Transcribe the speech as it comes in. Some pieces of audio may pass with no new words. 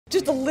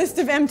Just a list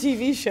of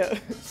MTV shows.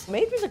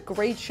 Maybe it's a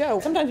great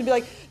show. Sometimes it'd be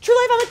like, True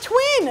Life, I'm a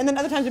twin. And then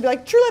other times it'd be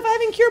like, True Life, I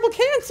have incurable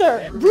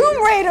cancer.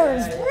 Room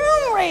Raiders,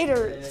 Room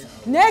Raiders.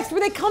 Next, where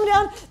they come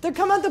down, they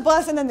come out the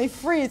bus and then they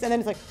freeze. And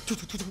then it's like,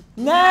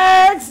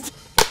 next.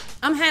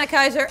 I'm Hannah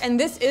Kaiser, and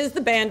this is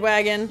the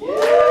Bandwagon.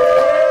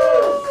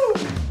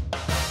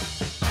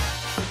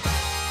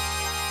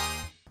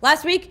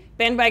 Last week,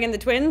 Bandwagon the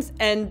Twins,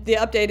 and the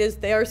update is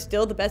they are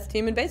still the best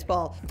team in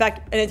baseball. In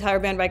fact, an entire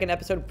Bandwagon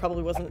episode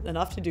probably wasn't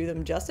enough to do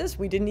them justice.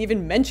 We didn't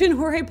even mention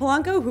Jorge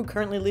Polanco, who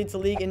currently leads the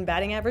league in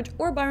batting average,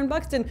 or Byron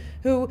Buxton,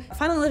 who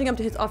finally living up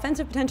to his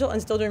offensive potential and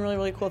still doing really,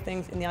 really cool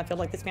things in the outfield,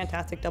 like this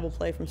fantastic double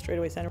play from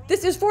straightaway center.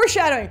 This is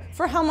foreshadowing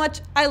for how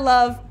much I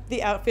love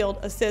the outfield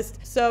assist.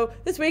 So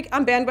this week,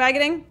 I'm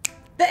bandwagoning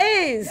the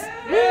A's.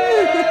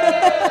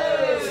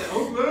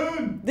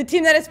 The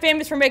team that is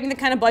famous for making the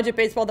kind of budget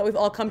baseball that we've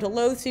all come to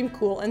loathe seem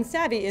cool and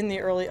savvy in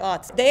the early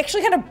aughts. They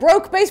actually kind of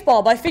broke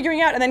baseball by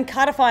figuring out and then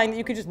codifying that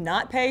you could just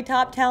not pay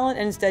top talent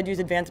and instead use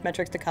advanced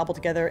metrics to cobble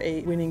together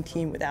a winning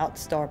team without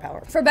star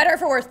power. For better or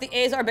for worse, the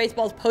A's are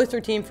baseball's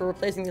poster team for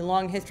replacing the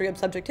long history of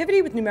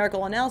subjectivity with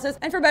numerical analysis,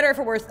 and for better or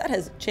for worse, that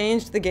has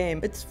changed the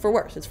game. It's for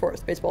worse, it's for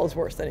worse. Baseball is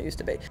worse than it used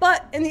to be.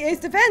 But in the A's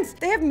defense,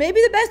 they have maybe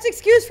the best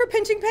excuse for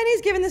pinching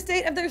pennies given the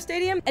state of their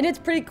stadium, and it's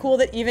pretty cool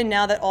that even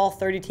now that all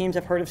 30 teams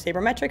have heard of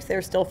sabermetrics,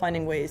 they're still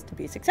finding ways to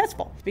be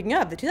successful. Speaking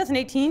of, the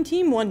 2018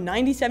 team won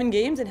 97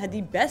 games and had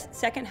the best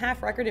second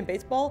half record in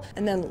baseball,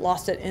 and then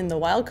lost it in the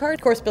wild card.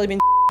 Of course, Billy Bean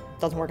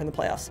doesn't work in the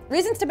playoffs.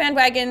 Reasons to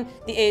bandwagon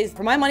the A's.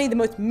 For my money, the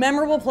most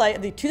memorable play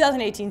of the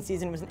 2018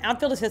 season was an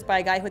outfield assist by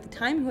a guy who at the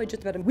time had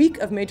just about a week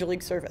of major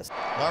league service.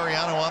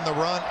 Laureano on the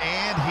run,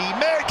 and he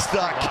makes the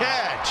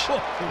catch.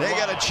 They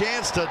got a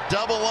chance to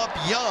double up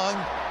Young,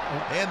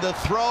 and the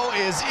throw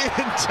is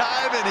in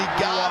time, and he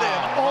got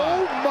him.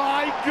 Oh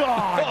my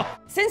God.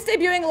 Since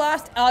debuting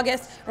last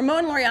August,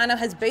 Ramon Laureano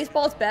has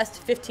baseball's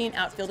best 15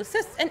 outfield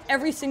assists, and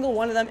every single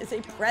one of them is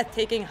a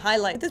breathtaking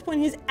highlight. At this point,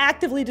 he's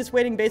actively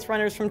dissuading base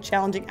runners from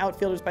challenging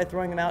outfielders by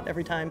throwing them out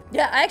every time.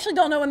 Yeah, I actually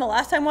don't know when the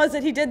last time was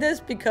that he did this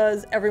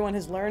because everyone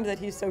has learned that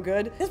he's so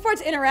good. This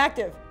part's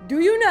interactive. Do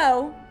you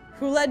know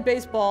who led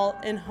baseball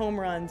in home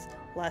runs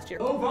last year?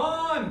 Move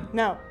on.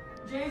 No.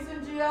 Jason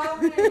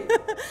Giambi.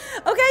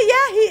 Okay,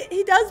 yeah,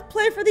 he does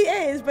play for the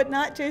A's, but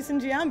not Jason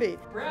Giambi.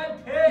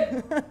 Brad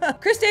Pitt.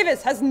 Chris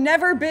Davis has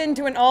never been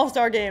to an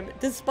All-Star game,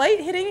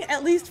 despite hitting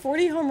at least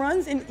 40 home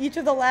runs in each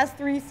of the last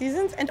 3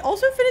 seasons, and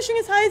also finishing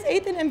as high as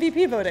 8th in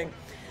MVP voting.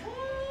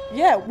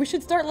 Yeah, we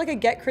should start like a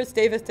get Chris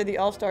Davis to the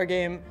All-Star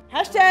game.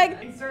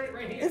 Hashtag, Insert it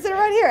right here. insert it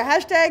right here.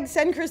 Hashtag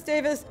send Chris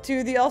Davis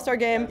to the All-Star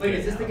game. Wait,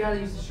 is this the guy that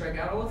used to strike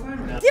out all the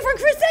time? No. Different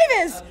Chris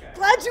Davis! Okay.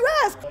 Glad you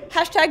asked.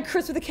 Hashtag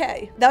Chris with a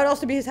K. That would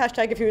also be his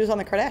hashtag if he was on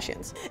the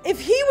Kardashians. If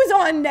he was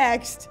on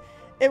next,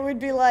 it would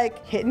be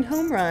like hitting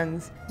home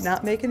runs,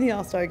 not making the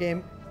All-Star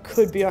game,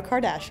 could be a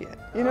Kardashian.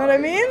 You know what I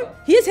mean?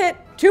 He has hit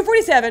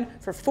 247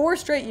 for 4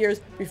 straight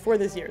years before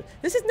this year.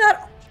 This is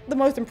not the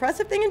most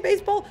impressive thing in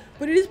baseball,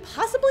 but it is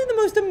possibly the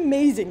most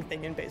amazing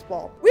thing in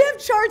baseball. We have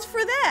charts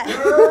for that.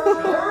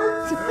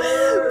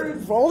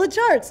 Roll the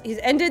charts. He's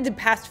ended the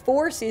past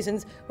 4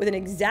 seasons with an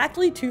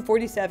exactly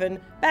 247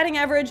 batting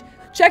average.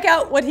 Check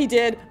out what he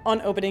did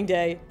on opening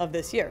day of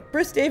this year.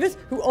 Chris Davis,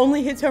 who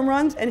only hits home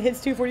runs and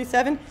hits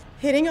 247,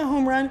 hitting a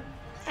home run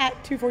at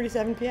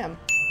 2:47 p.m.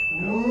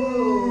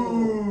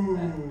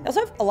 I also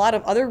have a lot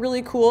of other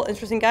really cool,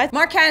 interesting guys.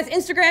 Mark Hanna's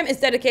Instagram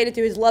is dedicated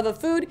to his love of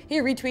food. He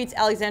retweets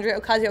Alexandria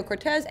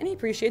Ocasio-Cortez, and he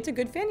appreciates a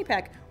good fanny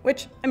pack,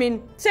 which, I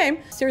mean, same.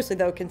 Seriously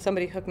though, can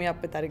somebody hook me up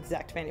with that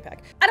exact fanny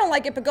pack? I don't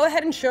like it, but go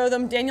ahead and show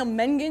them Daniel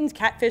Mengen's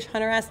catfish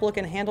hunter-ass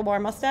looking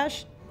handlebar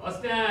mustache.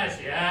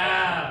 Mustache,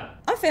 yeah.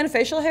 I'm a fan of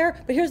facial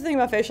hair, but here's the thing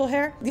about facial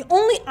hair. The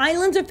only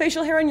islands of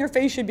facial hair on your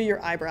face should be your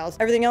eyebrows.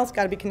 Everything else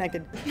gotta be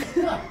connected. That's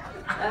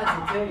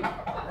a take.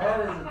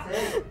 That is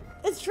a take.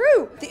 It's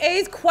true. The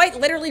A's quite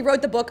literally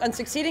wrote the book on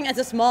succeeding as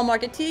a small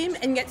market team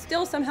and yet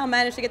still somehow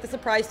managed to get the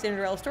surprise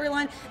Cinderella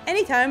storyline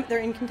anytime they're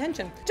in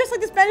contention. Just like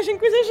the Spanish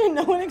Inquisition,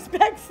 no one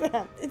expects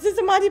them. It's just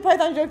a Monty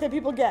Python joke that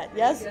people get,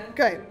 yes? Okay.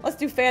 Great. Let's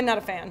do fan, not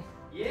a fan.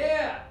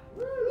 Yeah.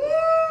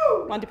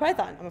 Woo! Monty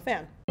Python, I'm a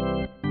fan.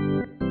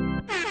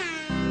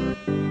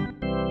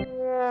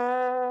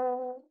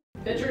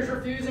 Pitchers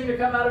refusing to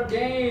come out of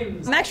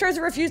games. Max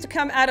Scherzer refused to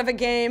come out of a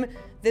game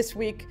this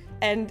week,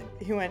 and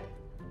he went,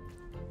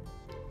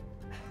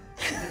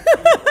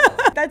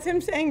 that's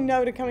him saying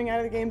no to coming out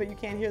of the game, but you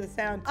can't hear the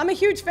sound. I'm a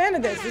huge fan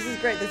of this. This is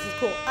great. This is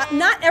cool.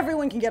 Not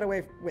everyone can get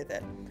away with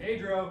it.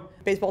 Pedro.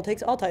 Baseball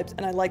takes all types,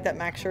 and I like that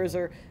Max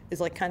Scherzer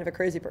is like kind of a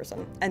crazy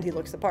person, and he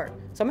looks the part.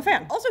 So I'm a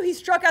fan. Also, he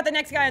struck out the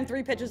next guy in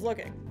 3 pitches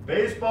looking.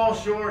 Baseball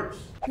shorts.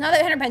 Now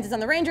that Hunter Pence is on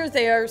the Rangers,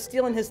 they are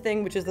stealing his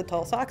thing, which is the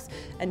tall socks,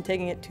 and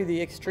taking it to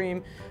the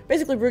extreme.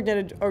 Basically,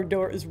 Rougned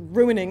Odor is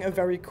ruining a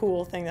very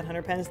cool thing that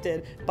Hunter Pence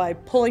did by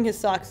pulling his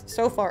socks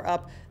so far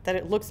up that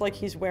it looks like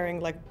he's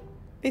wearing like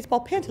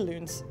baseball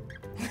pantaloons.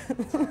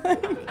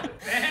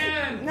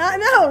 Fan! Not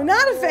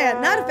a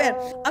fan, not a fan.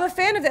 I'm a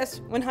fan of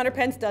this when Hunter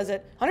Pence does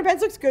it. Hunter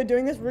Pence looks good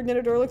doing this,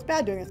 Rignitador looks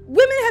bad doing this.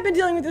 Women have been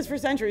dealing with this for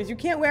centuries. You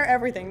can't wear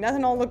everything.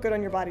 Doesn't all look good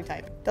on your body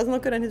type. Doesn't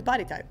look good on his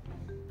body type.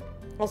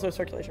 Also a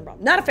circulation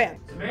problem. Not a fan.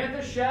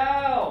 Samantha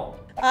Show!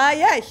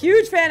 Yeah,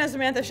 huge fan of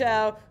Samantha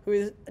Show, who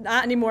is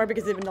not anymore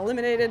because they've been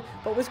eliminated,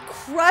 but was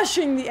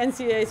crushing the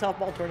NCAA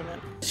softball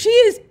tournament. She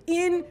is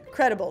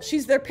incredible.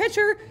 She's their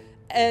pitcher,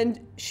 and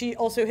she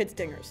also hits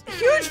dingers.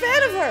 Huge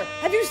fan of her.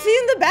 Have you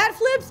seen the bat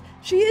flips?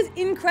 She is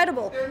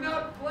incredible. They're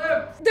not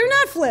flips! They're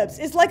not flips.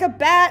 It's like a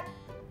bat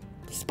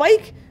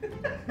spike.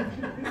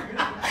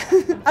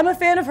 I'm a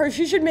fan of her.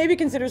 She should maybe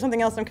consider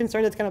something else. I'm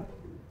concerned it's gonna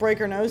break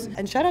her nose.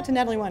 And shout out to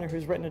Natalie Weiner,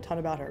 who's written a ton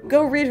about her.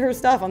 Go read her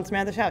stuff on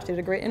Samantha Show. She did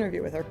a great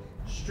interview with her.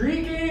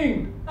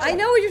 Streaking! I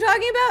know what you're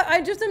talking about.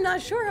 I just am not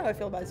sure how I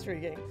feel about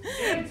streaking.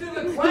 Answer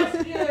the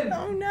question!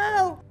 Oh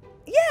no.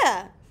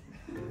 Yeah.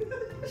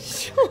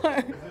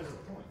 Sure.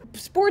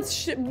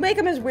 Sports, make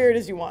them as weird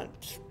as you want.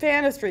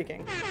 Fan of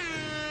streaking.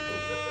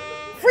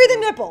 Free the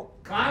nipple.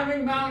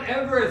 Climbing Mount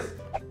Everest!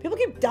 People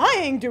keep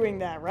dying doing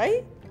that,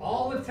 right?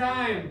 All the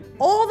time!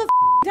 All the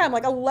time.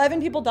 Like 11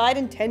 people died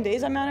in 10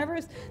 days on Mount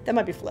Everest. That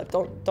might be flipped.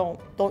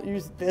 Don't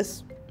use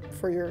this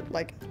for your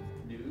like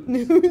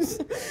news.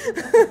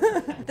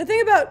 The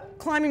thing about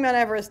climbing Mount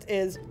Everest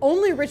is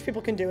only rich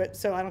people can do it,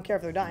 so I don't care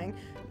if they're dying.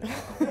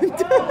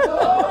 That's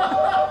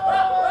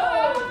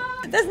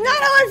not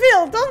how I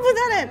feel. Don't put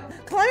that in.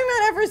 Climbing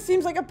Mount Everest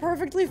seems like a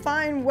perfectly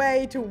fine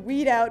way to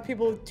weed out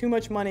people with too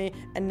much money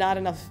and not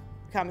enough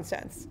common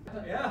sense.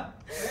 Yeah,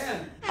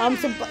 man.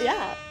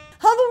 Yeah.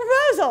 Humble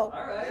proposal.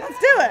 All right. Let's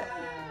do it.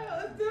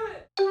 Let's do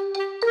it.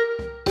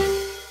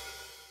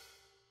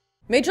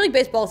 Major League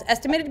Baseball is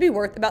estimated to be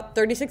worth about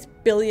 $36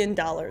 billion,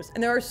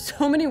 and there are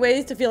so many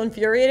ways to feel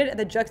infuriated at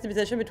the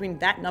juxtaposition between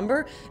that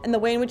number and the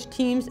way in which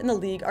teams in the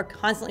league are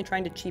constantly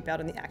trying to cheap out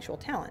on the actual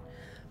talent.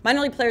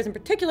 Minor league players in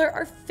particular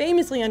are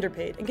famously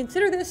underpaid, and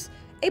consider this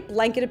a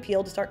blanket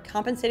appeal to start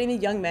compensating the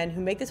young men who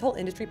make this whole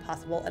industry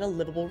possible at a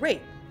livable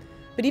rate.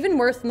 But even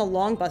worse than the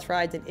long bus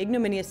rides and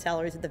ignominious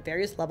salaries at the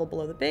various level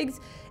below the bigs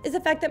is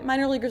the fact that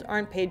minor leaguers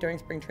aren't paid during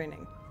spring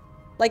training.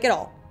 Like at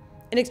all.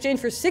 In exchange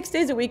for 6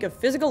 days a week of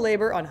physical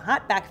labor on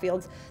hot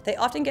backfields, they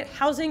often get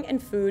housing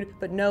and food,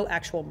 but no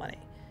actual money.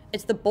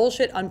 It's the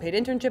bullshit unpaid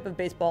internship of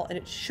baseball, and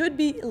it should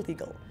be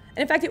illegal.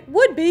 And in fact, it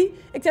would be,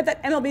 except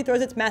that MLB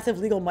throws its massive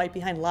legal might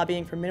behind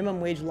lobbying for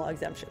minimum wage law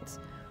exemptions.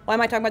 Why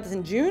am I talking about this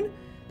in June?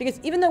 Because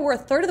even though we're a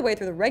third of the way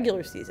through the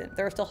regular season,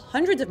 there are still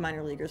hundreds of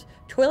minor leaguers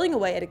toiling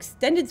away at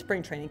extended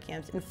spring training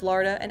camps in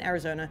Florida and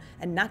Arizona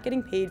and not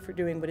getting paid for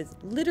doing what is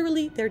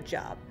literally their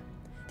job.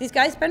 These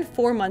guys spend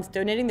 4 months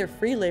donating their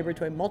free labor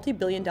to a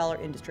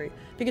multi-billion-dollar industry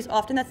because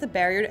often that's the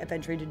barrier to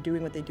entry to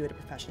doing what they do at a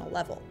professional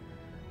level.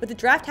 With the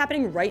draft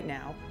happening right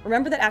now,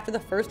 remember that after the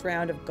first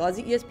round of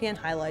gauzy ESPN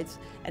highlights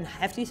and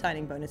hefty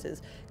signing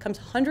bonuses comes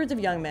hundreds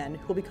of young men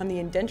who will become the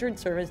indentured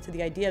servants to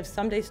the idea of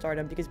someday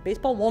stardom because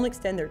baseball won't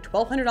extend their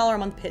 $1,200 a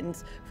month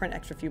pittance for an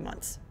extra few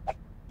months.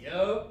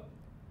 Yup.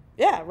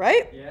 Yeah,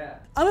 right? Yeah.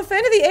 I'm a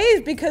fan of the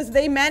A's because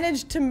they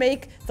managed to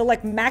make the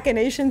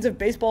machinations of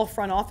baseball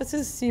front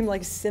offices seem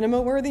like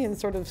cinema-worthy and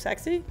sort of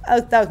sexy.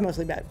 That was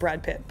mostly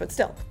Brad Pitt, but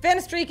still. Fan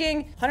of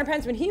streaking, Hunter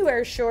Pence when he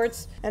wears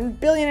shorts, and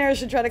billionaires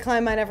should try to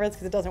climb Mount Everest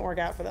because it doesn't work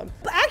out for them.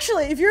 But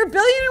actually, if you're a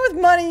billionaire with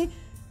money,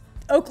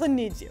 Oakland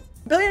needs you.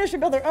 Billionaires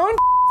should build their own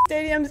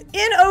stadiums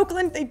in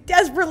Oakland. They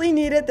desperately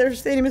need it. Their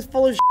stadium is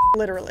full of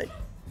literally.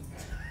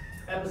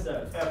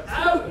 Episode.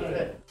 Out.